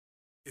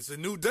It's a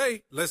new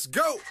day. Let's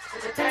go.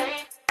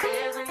 Today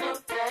is a new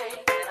day,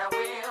 and I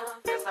will,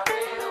 yes I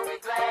will be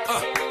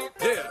glad in it.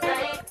 Yeah.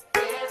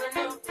 Today is a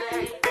new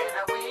day, and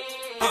I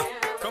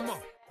will. Come on.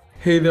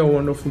 Hey there,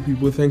 wonderful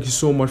people. Thank you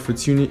so much for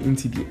tuning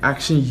into the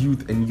Action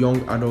Youth and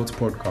Young Adults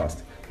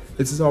podcast.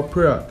 It is our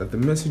prayer that the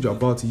message you're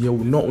about to hear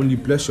will not only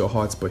bless your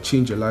hearts but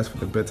change your lives for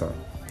the better.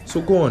 So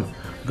go on,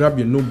 grab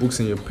your notebooks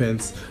and your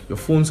pens, your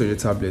phones or your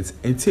tablets,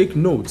 and take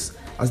notes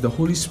as the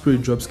Holy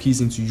Spirit drops keys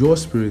into your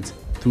spirit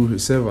through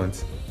His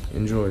servant.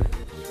 Enjoy.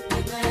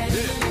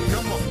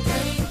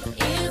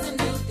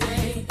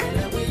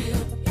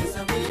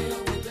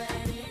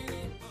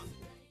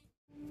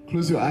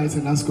 Close your eyes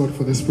and ask God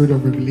for the spirit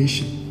of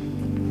revelation.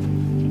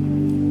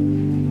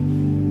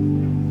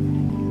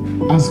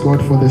 Ask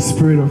God for the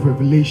spirit of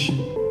revelation.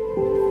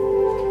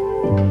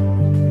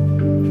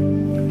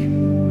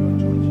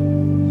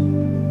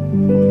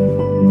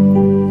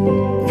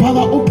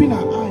 Father, open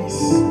our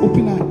eyes,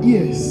 open our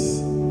ears.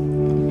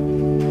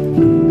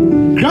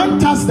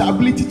 Grant us the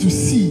ability to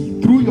see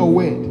through your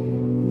word.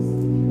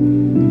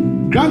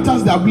 Grant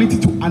us the ability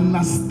to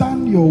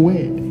understand your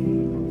word.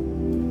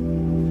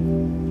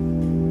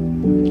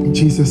 In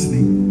Jesus'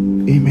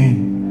 name,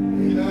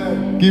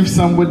 amen. Give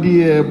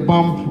somebody a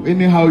bump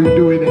anyhow you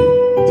do it,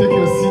 and take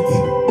your seat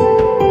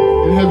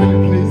in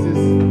heavenly places.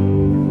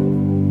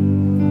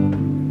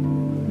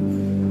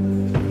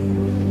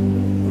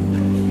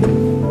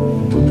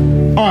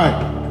 All right.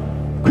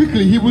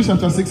 Quickly, Hebrews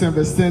chapter 6 and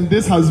verse 10.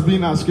 This has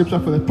been our scripture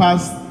for the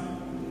past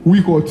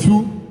week or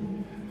two.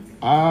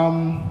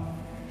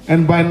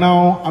 And by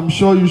now, I'm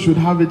sure you should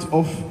have it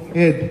off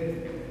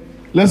head.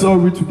 Let's all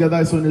read together.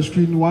 It's on the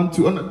screen. 1,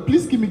 2.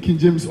 Please give me King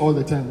James all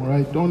the time, all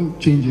right? Don't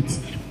change it.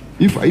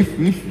 If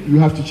you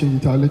have to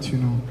change it, I'll let you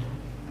know.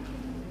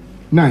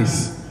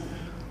 Nice.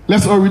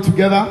 Let's all read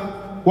together.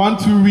 1,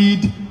 2,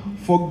 read.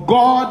 For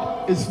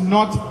God is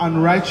not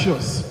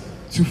unrighteous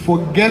to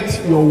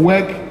forget your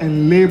work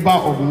and labor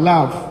of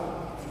love,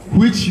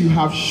 which you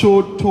have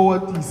showed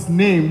toward His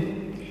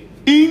name,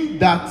 in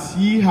that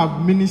ye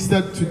have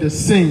ministered to the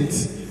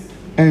saints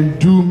and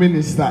do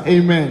minister.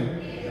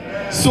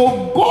 Amen.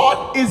 So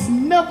God is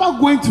never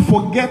going to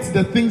forget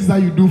the things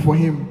that you do for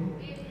Him.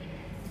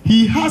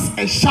 He has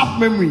a sharp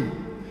memory.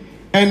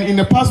 And in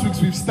the past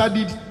weeks, we've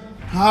studied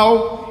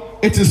how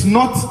it is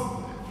not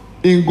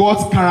in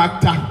God's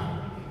character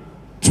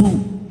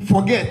to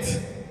forget.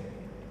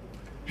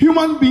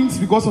 Human beings,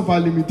 because of our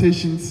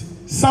limitations,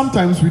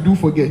 sometimes we do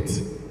forget.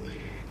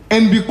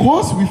 And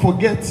because we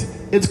forget,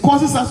 it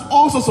causes us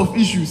all sorts of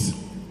issues.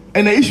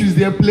 And the issues,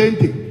 they are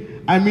plenty.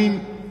 I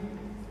mean,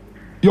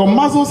 your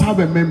muscles have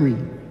a memory.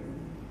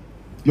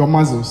 Your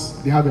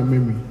muscles, they have a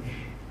memory.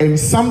 And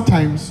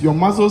sometimes your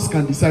muscles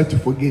can decide to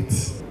forget.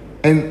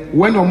 And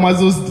when your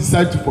muscles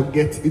decide to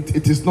forget,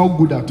 it is not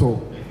good at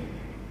all.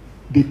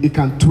 It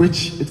can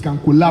twitch, it can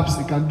collapse,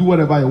 it can do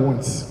whatever it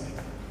wants.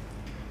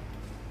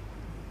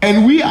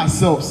 And we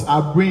ourselves,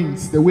 our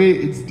brains, the way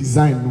it's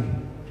designed,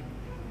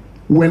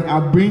 when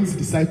our brains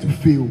decide to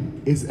fail,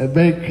 it's a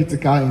very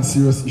critical and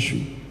serious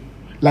issue.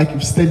 Like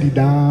you've studied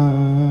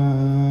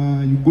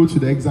down, you go to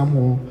the exam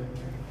hall,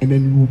 and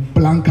then you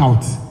blank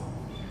out.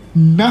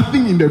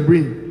 Nothing in the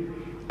brain.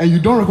 And you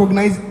don't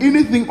recognize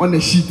anything on the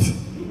sheet.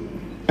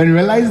 And you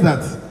realize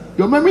that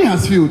your memory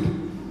has failed.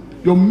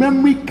 Your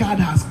memory card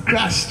has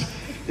crashed.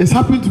 It's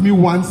happened to me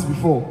once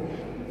before.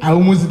 I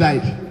almost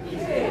died.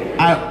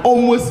 I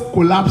almost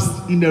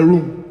collapsed in the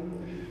room.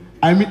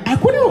 I mean, I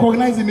couldn't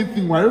recognize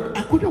anything.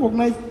 I couldn't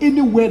recognize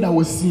any word I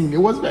was seeing. It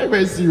was very,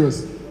 very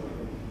serious.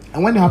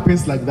 And when it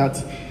happens like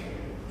that,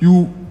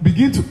 you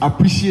begin to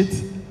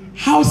appreciate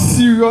how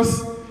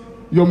serious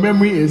your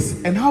memory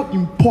is and how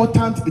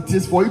important it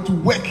is for it to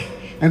work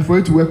and for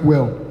it to work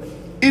well.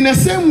 In the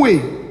same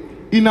way,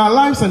 in our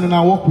lives and in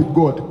our walk with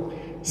God,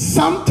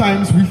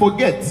 sometimes we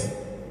forget.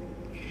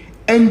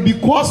 And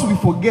because we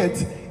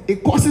forget,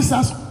 it causes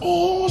us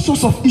all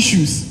sorts of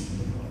issues.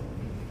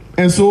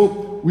 And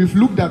so we've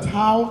looked at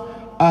how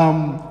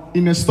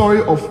in the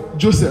story of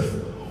Joseph,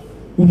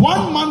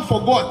 one man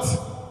forgot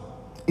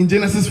in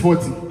Genesis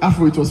 40.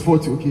 After it was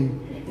 40, okay,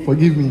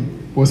 forgive me,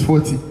 it was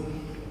 40.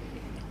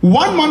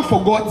 One man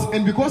forgot,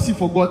 and because he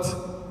forgot,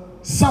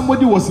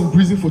 somebody was in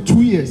prison for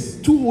 2 years,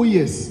 2 whole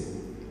years,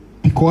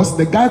 because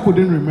the guy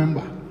couldn't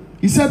remember.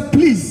 He said,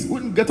 please,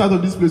 when you get out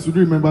of this place, would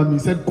you remember me? He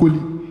said, Koli.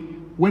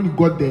 When he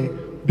got there,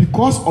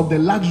 because of the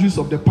luxuries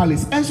of the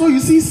palace. And so you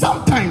see,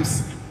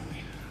 sometimes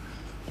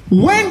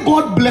when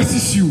God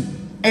blesses you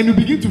and you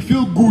begin to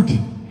feel good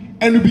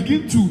and you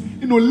begin to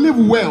live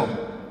well,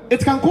 it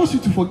can cause you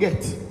to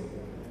forget.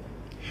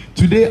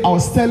 Today I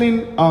was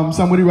telling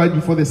somebody right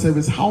before the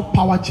service how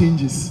power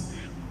changes.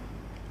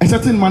 A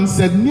certain man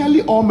said,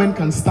 nearly all men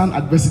can stand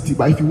adversity,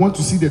 but if you want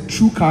to see the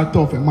true character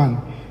of a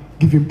man,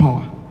 give him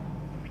power.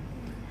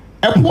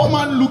 A poor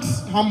man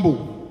looks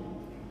humble.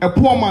 A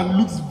poor man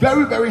looks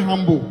very, very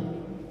humble.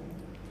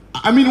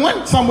 I mean, when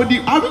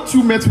haven't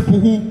you met people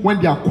who, when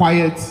they are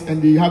quiet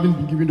and they haven't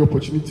been given the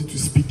opportunity to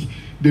speak,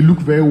 they look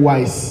very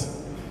wise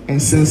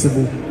and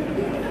sensible?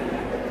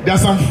 There are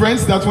some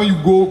friends that when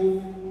you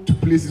go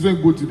to places, when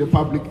you go to the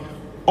public,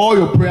 all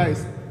your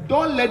prayers,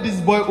 don't let this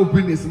boy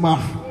open his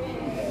mouth.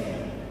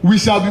 We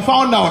shall be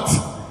found out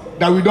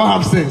that we don't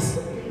have sense.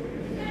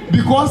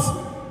 Because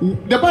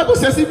the Bible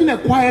says even a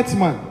quiet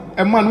man,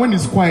 a man when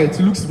he's quiet,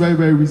 he looks very,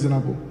 very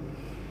reasonable.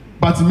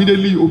 But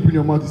immediately you open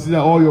your mouth, you see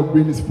that all your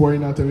brain is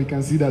pouring out, and we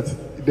can see that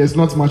there's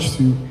not much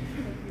to you.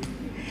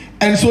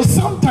 And so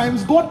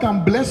sometimes God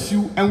can bless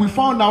you, and we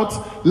found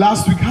out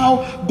last week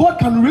how God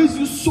can raise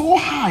you so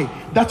high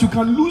that you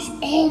can lose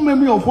all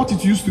memory of what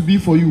it used to be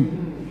for you.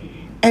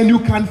 And you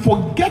can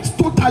forget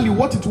totally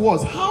what it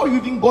was, how you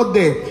even got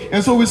there.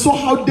 And so we saw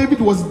how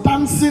David was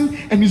dancing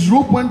and his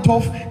robe went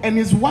off, and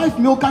his wife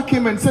Milcah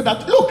came and said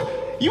that, look,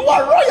 you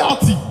are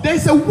royalty.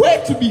 There's a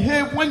way to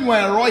behave when you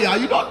are a royal.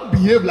 You don't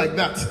behave like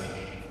that.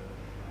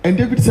 And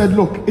David said,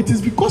 look, it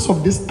is because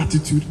of this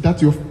attitude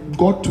that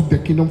God took the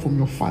kingdom from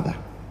your father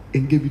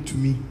and gave it to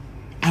me.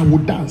 I will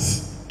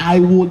dance. I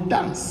will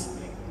dance.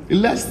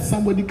 Lest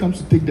somebody comes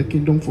to take the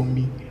kingdom from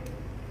me.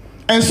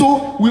 And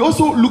so we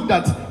also looked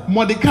at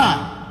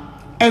Mordecai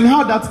and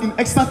how that in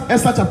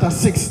Esther chapter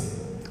 6,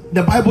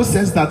 the Bible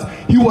says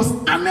that he was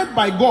honored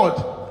by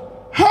God.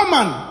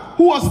 Haman,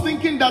 who was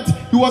thinking that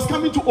he was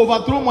coming to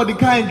overthrow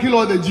Mordecai and kill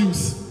all the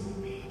Jews,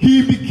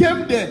 he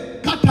became the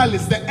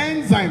catalyst, the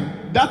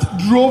enzyme that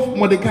drove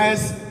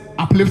Mordecai's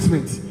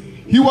upliftment.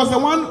 He was the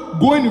one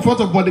going in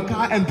front of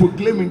Mordecai and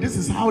proclaiming, this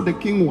is how the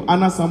king will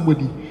honor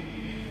somebody.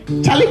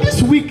 Charlie,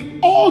 this week,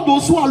 all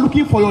those who are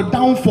looking for your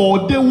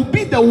downfall, they will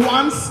be the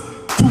ones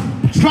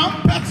to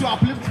trumpet your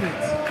upliftment.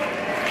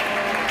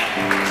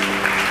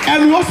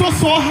 And we also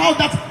saw how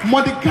that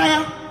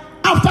Mordecai,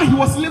 after he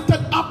was lifted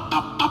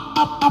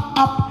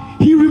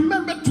up, he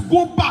remembered to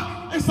go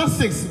back. Esther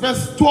 6,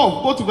 verse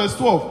 12. Go to verse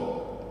 12.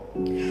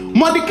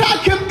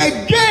 Mordecai came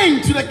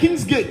again to the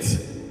king's gate.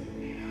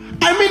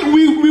 I mean,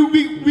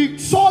 we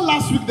saw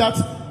last week that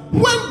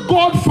when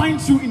God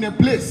finds you in a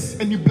place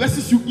and he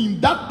blesses you in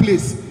that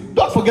place,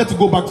 don't forget to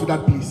go back to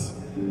that place.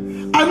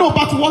 I know,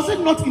 but was it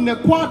not in a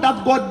choir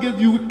that God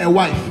gave you a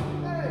wife?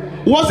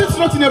 Was it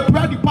not in a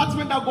prayer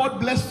department that God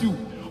blessed you?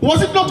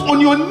 Was it not on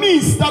your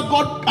knees that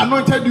God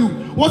anointed you?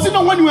 Was it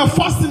not when you were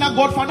fasting that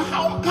God found?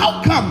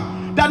 How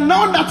come that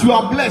now that you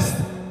are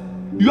blessed,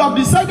 you have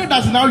decided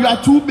that now you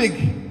are too big,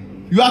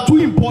 you are too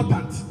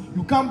important,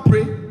 you can't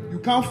pray, you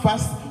can't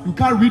fast, you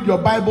can't read your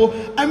Bible?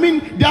 I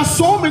mean, there are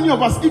so many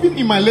of us, even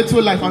in my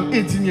little life, I'm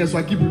 18 years, so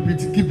I keep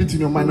repeating, keep it in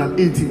your mind, I'm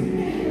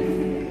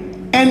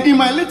 18. And in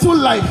my little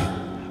life,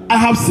 I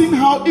have seen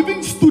how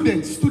even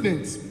students,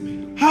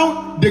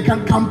 how they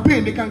can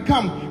campaign, they can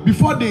come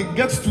before they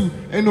get to,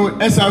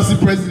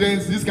 SRC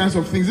presidents, these kinds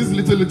of things, these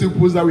little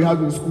posts that we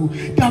have in school.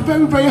 They are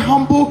very, very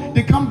humble.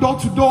 They come door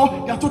to door.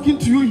 They are talking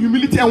to you in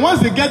humility. And once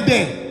they get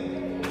there,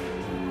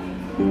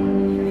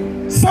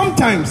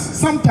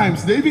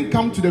 sometimes they even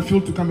come to the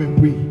field to come and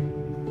pray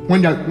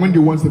when they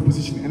want the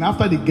position. And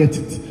after they get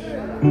it,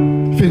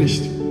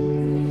 finished.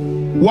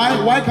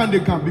 Why can't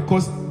they come?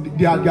 Because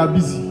they are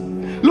busy.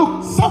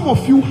 Look, some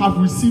of you have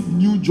received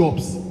new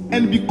jobs.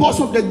 And because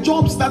of the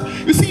jobs that,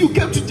 you see, you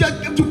came to church,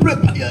 came to pray,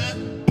 and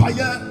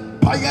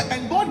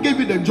God gave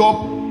you the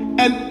job.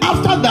 And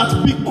after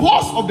that,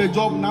 because of the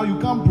job, now you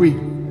can't pray.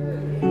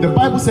 The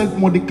Bible says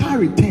Mordecai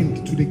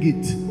returned to the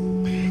gate.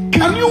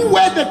 Can you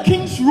wear the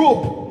king's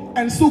robe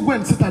and still go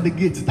and sit at the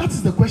gate? That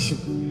is the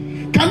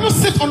question. Can you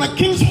sit on a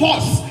king's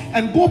horse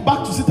and go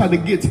back to sit at the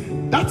gate?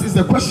 That is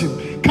the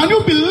question. Can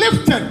you be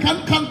lifted?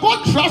 Can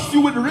God trust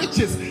you with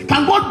riches?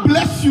 Can God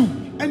bless you?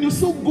 And you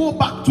still go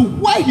back to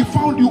where he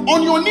found you,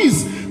 on your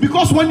knees.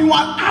 Because when you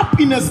are up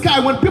in the sky,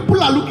 when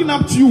people are looking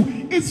up to you,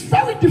 it's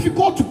very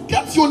difficult to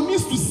get your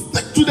knees to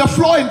stick to the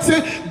floor and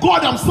say,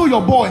 God, I'm still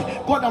your boy.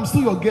 God, I'm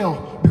still your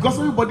girl. Because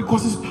everybody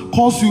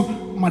calls you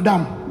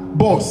madam,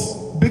 boss,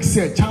 big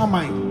sir,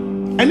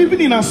 charmine. And even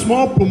in our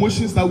small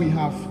promotions that we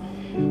have,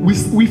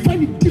 we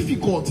find it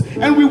difficult.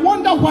 And we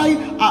wonder why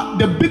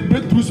the big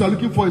breakthroughs you are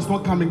looking for is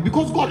not coming.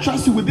 Because God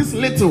trusts you with this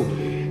little.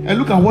 And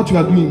look at what you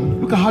are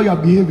doing. Look at how you are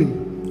behaving.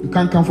 You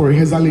can't come for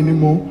rehearsal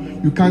anymore.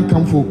 You can't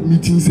come for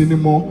meetings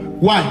anymore.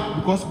 Why?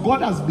 Because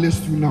God has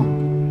blessed you now.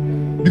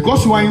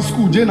 Because you are in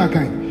school,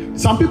 Jenakai.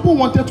 Some people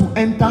wanted to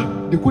enter,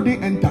 they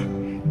couldn't enter.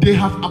 They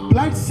have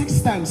applied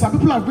 6 times. Some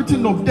people have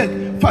written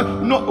NOVDEC.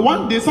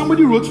 One day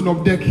somebody wrote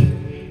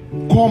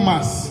NOVDEC,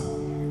 commas,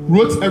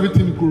 wrote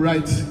everything you could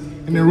write,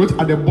 and then wrote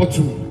at the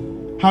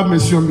bottom, have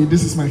mercy on me,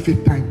 this is my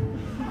 5th time.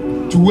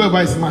 To whoever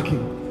is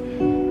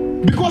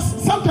marking.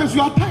 Because sometimes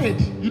you are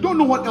tired. You don't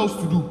know what else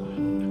to do.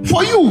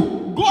 For you,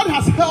 God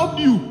has helped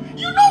you.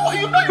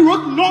 You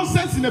wrote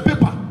nonsense in a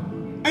paper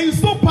and you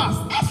still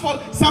passed. As for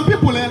some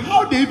people and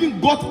how they even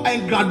got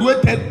and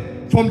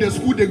graduated from the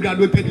school they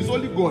graduated, it's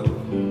only God.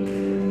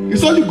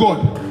 It's only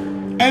God.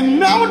 And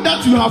now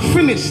that you have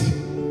finished,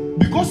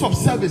 because of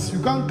service,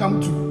 you can't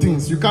come to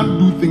things. You can't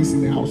do things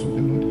in the house of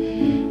the Lord.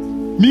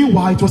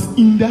 Meanwhile, it was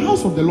in the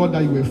house of the Lord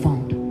that you were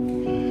found.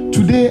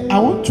 Today, I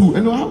want to,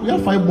 we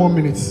have 5 more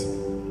minutes.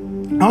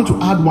 I want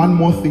to add one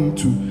more thing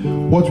to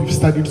what we've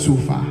studied so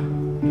far.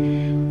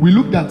 We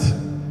looked at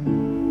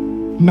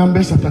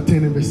Numbers chapter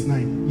 10 and verse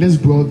 9. Let's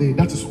dwell there.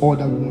 That is all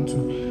that we want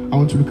to I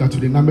want to look at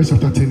today. Numbers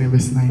chapter 10 and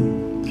verse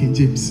 9, King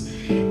James.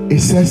 It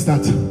says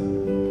that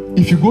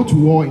if you go to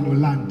war in your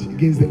land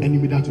against the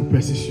enemy that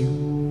oppresses you,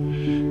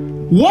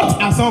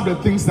 what are some of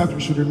the things that we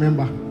should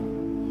remember?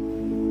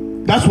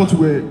 That's what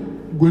we're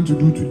going to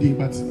do today,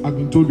 but I've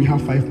been told we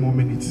have 5 more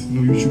minutes.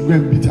 No, you should go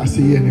and beat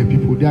Aseye and her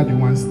people. They are the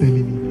ones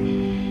telling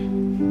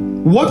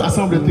me. What are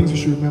some of the things you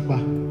should remember?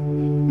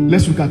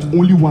 Let's look at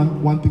only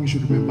one thing you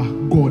should remember.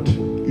 God.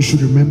 You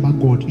should remember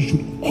God. You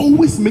should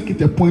always make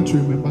it a point to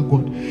remember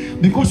God.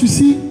 Because you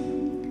see,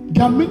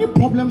 there are many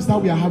problems that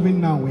we are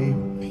having now.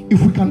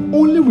 If we can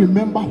only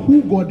remember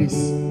who God is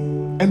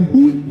and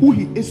who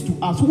He is to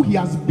us, who He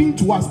has been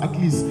to us at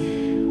least,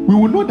 we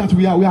will know that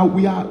we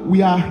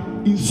are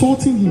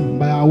insulting Him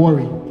by our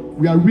worry.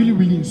 We are really,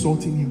 really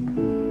insulting Him.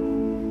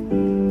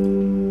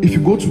 If you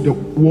go to the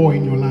war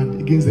in your land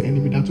against the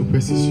enemy that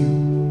oppresses you,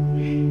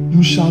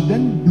 you shall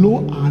then blow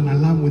an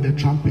alarm with the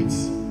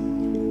trumpets,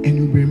 and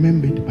you'll be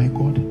remembered by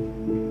God.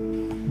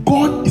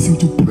 God is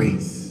into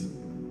praise.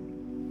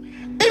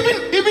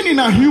 Even in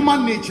our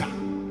human nature,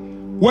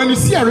 when you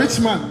see a rich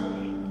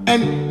man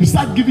and you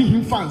start giving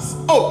him fans,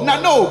 oh,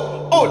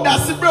 no, oh,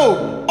 that's it,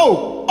 bro,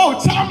 oh,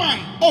 Charmine,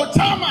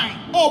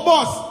 oh,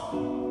 boss.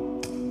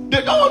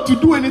 They don't want to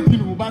do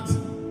anything, but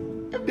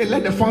if they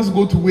let the funds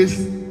go to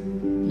waste,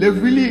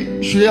 they've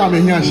really sure I'm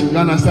here, you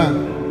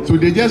understand? So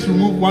they just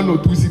remove 1 or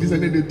 2 CDs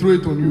and then they throw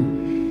it on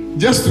you,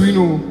 just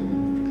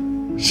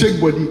to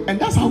shake body. And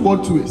that's how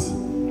God too is.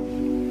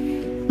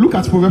 Look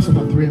at Proverbs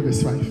chapter 3 and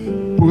verse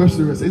 5. Proverbs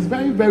 3 verse. It's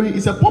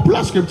it's a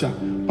popular scripture,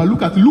 but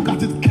look at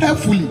it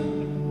carefully.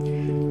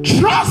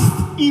 Trust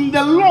in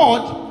the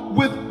Lord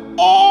with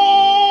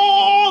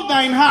all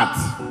thine heart,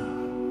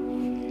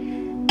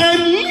 and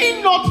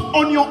lean not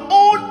on your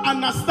own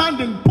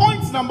understanding.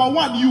 Point number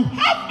 1, you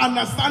have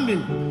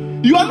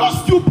understanding. You are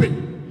not stupid.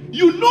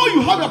 You know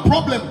you have a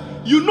problem.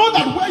 You know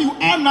that where you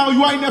are now,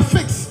 you are in a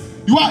fix.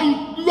 You are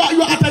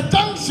at a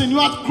junction. You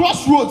are at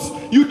crossroads.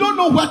 You don't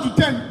know where to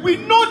turn. We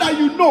know that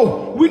you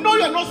know. We know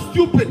you are not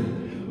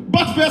stupid.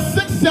 But verse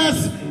 6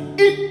 says,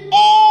 in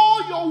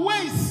all your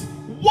ways,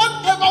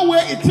 whatever way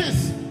it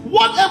is,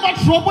 whatever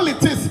trouble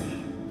it is,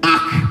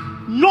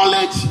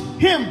 acknowledge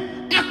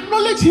Him.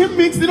 Acknowledge Him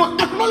means,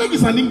 acknowledge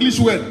is an English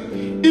word.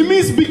 It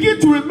means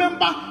begin to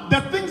remember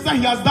the things that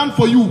He has done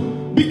for you.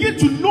 Begin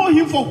to know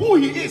Him for who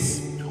He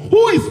is.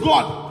 Who is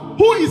God?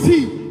 Who is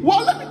He?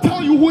 Well, let me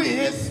tell you who He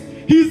is.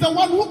 He is the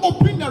one who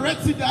opened the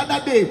Red Sea the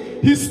other day.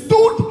 He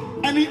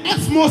stood and He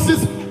asked Moses,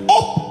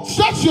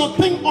 stretch your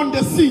thing on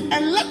the sea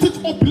and let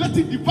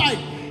it divide.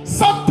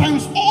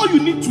 Sometimes all you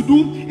need to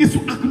do is to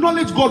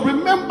acknowledge God.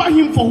 Remember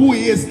Him for who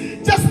He is.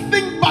 Just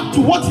think back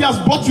to what He has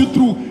brought you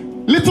through.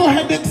 Little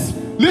headaches,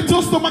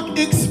 little stomach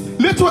aches,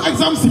 little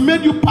exams He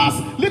made you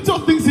pass, little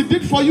things He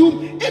did for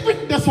you.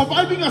 Even the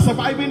surviving you're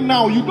surviving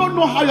now, you don't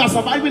know how you're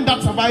surviving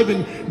that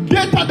surviving.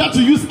 Data that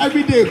you use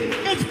every day,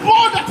 it's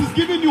God that is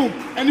giving you.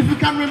 And if you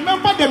can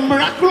remember the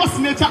miraculous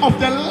nature of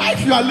the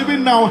life you are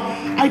living now,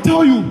 I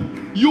tell you,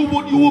 you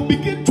will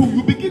begin to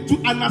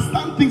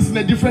understand things in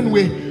a different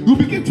way. You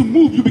begin to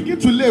move, you begin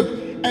to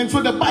live. And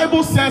so the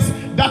Bible says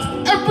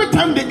that every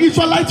time the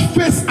Israelites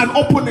face an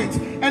opponent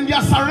and they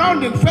are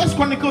surrounded, 1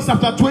 Chronicles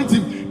chapter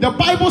 20, the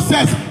Bible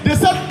says, they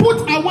said,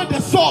 put away the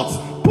swords,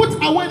 put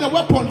away the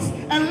weapons,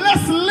 and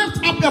let's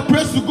lift up a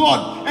praise to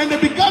God. And they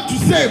began to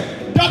say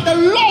that the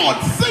Lord,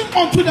 sing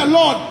unto the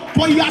Lord,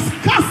 for He has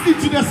cast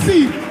into the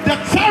sea the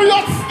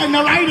chariots and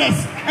the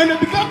riders. And they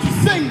began to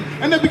sing,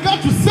 and they began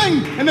to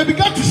sing, and they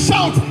began to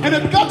shout, and they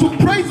began to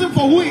praise Him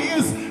for who He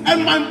is.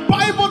 And my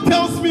Bible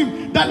tells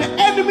me that the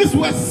enemies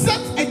were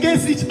set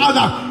against each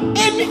other.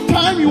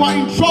 Anytime you are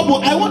in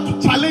trouble, I want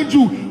to challenge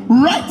you.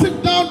 Write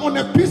it down on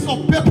a piece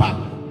of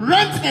paper.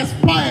 Rent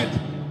expired.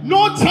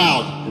 No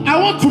child. I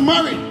want to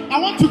marry. I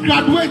want to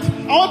graduate.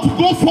 I want to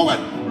go forward.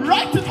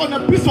 Write it on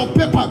a piece of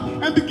paper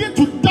and begin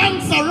to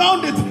dance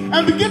around it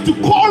and begin to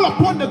call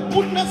upon the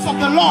goodness of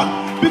the Lord,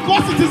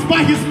 because it is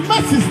by His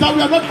mercies that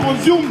we are not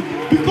consumed.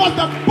 Because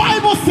the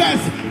Bible says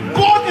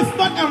God is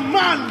not a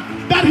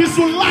man that He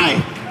should lie,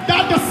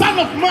 that the Son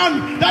of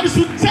Man that He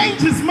should change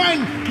His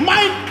mind.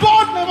 My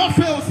God never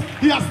fails.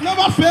 He has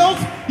never failed.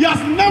 He has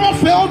never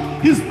failed.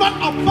 He's not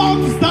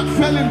about to start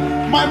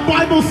failing. My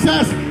Bible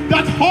says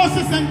that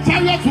horses and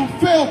chariots will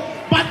fail,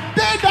 but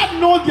they that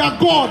know their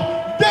God,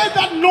 they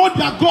that know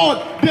their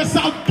God, they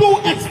shall do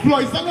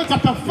exploits. Daniel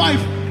chapter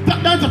 5,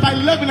 Daniel chapter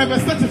 11 and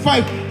verse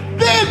 35.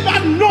 They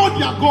that know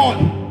their God,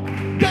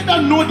 they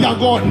that know their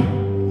God,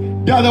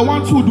 they are the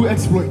ones who do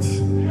exploits.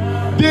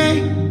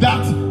 They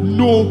that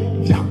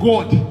know their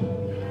God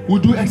will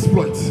do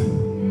exploits.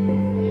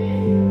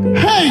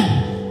 Hey,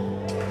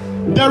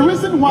 the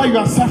reason why you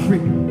are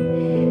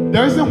suffering,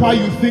 the reason why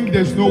you think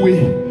there's no way,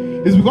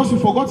 is because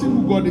you've forgotten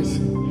who God is.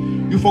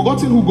 You've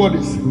forgotten who God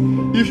is.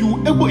 If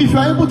you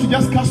are able to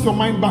just cast your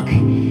mind back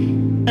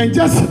and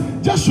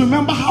just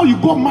remember how you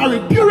got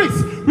married.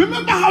 Purists,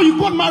 remember how you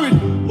got married.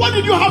 What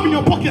did you have in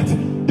your pocket?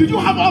 Did you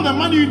have all the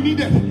money you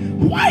needed?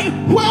 Why?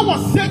 Where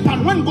was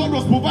Satan when God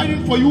was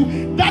providing for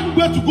you that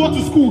where to go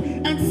to school?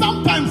 And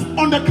sometimes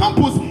on the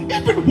campus,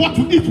 even what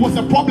to eat was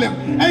a problem,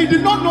 and you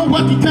did not know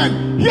where to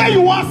turn. Here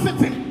you are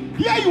sitting.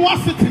 Here you are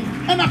sitting.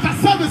 And after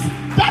service,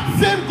 that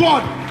same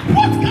God,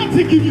 what can't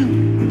He give you?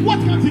 What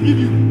can't He give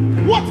you?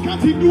 What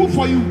can't He do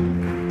for you?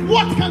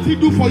 What can't He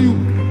do for you?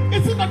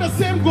 Is it not the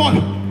same God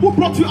who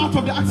brought you out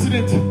of the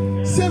accident?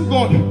 Same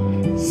God.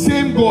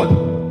 Same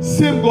God.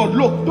 Same God.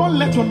 Look, don't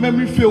let your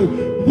memory fail.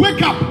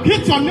 Wake up,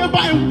 hit your neighbor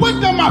and wake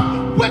them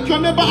up. Wake your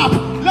neighbor up.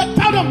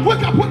 Tell them,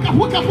 wake up, wake up,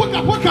 wake up, wake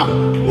up, wake up,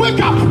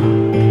 wake up.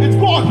 It's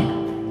God.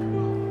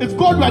 It's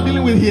God we are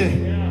dealing with here.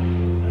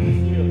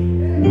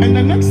 And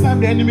the next time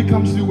the enemy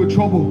comes to you with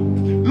trouble,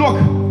 look,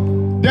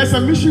 there's a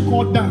mystery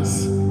called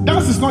dance.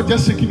 Dance is not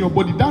just shaking your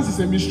body. Dance is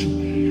a mystery.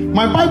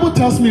 My Bible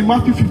tells me in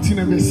Matthew 15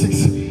 and verse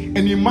 6, and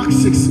in Mark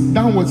 6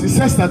 downwards, it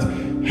says that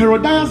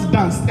Herodias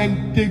danced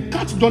and they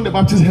cut John the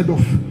Baptist's head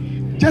off.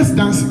 Just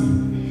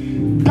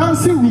dancing.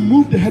 Dancing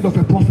removed the head of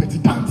a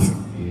prophet. Dancing.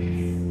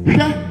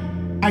 Here,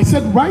 I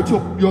said, write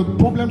your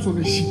problems on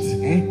a sheet.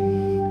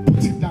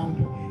 Put it down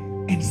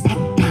and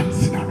start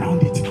dancing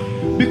around it.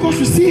 Because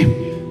you see,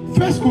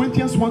 1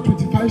 Corinthians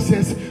 1:25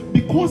 says,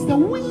 because the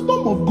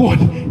wisdom of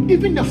God,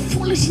 even the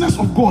foolishness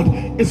of God,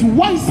 is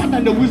wiser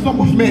than the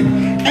wisdom of men,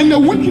 and the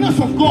weakness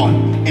of God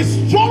is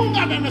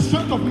stronger than the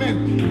strength of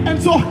men.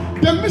 And so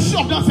the mystery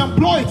of dance,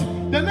 employ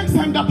it. The next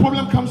time that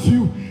problem comes to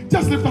you,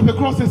 just lift up a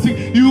cross and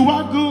sing, you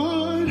are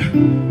good,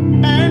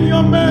 and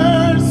your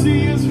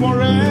mercy is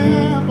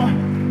forever.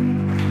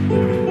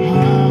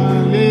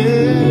 Hallelujah.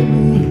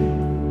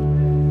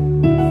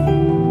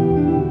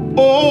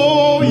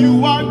 Oh,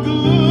 you are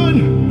good,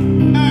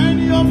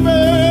 and your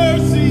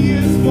mercy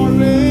is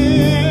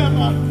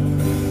forever.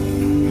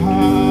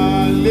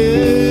 Hallelujah.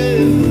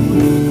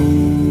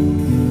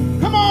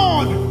 Come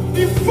on,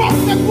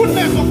 invoke the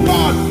goodness of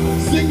God.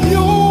 Sing, you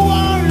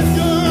are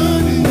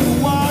good,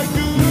 you are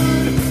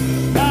good,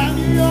 and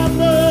your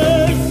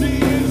mercy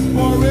is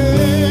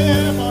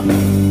forever.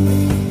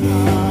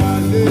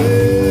 Hallelujah.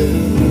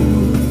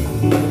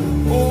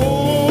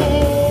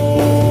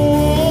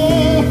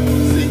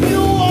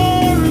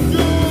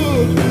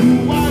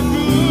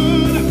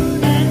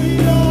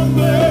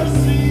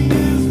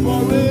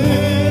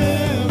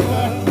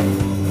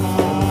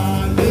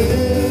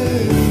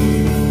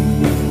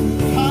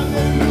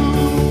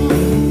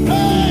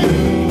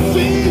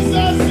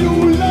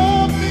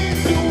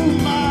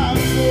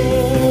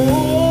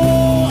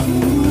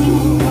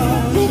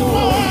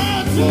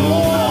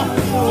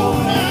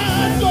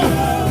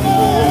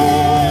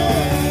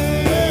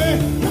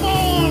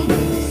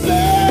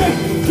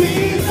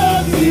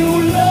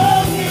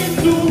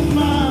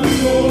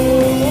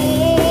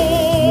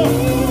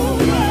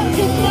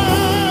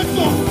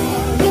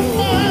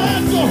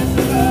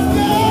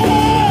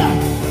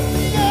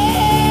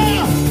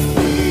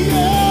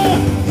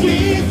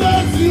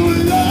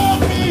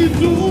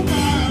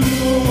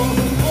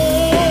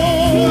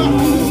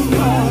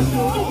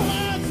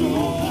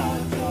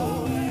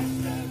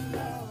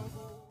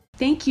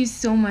 Thank you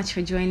so much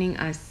for joining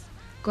us.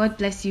 God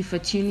bless you for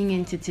tuning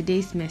in to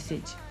today's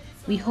message.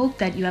 We hope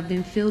that you have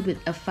been filled with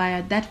a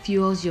fire that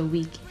fuels your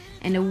week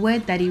and a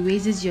word that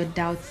erases your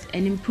doubts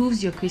and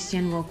improves your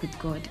Christian walk with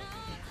God.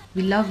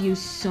 We love you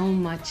so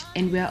much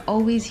and we are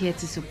always here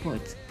to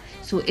support.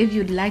 So if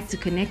you'd like to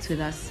connect with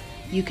us,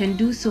 you can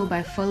do so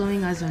by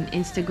following us on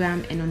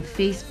Instagram and on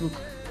Facebook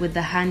with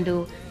the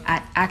handle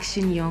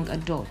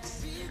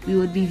 @ActionYoungAdults. We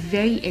would be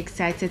very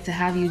excited to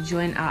have you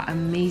join our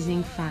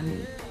amazing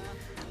family.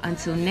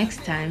 Until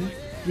next time,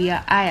 we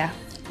are Aya.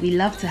 We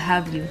love to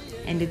have you,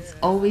 and it's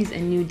always a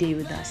new day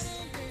with us.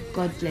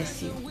 God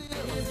bless you.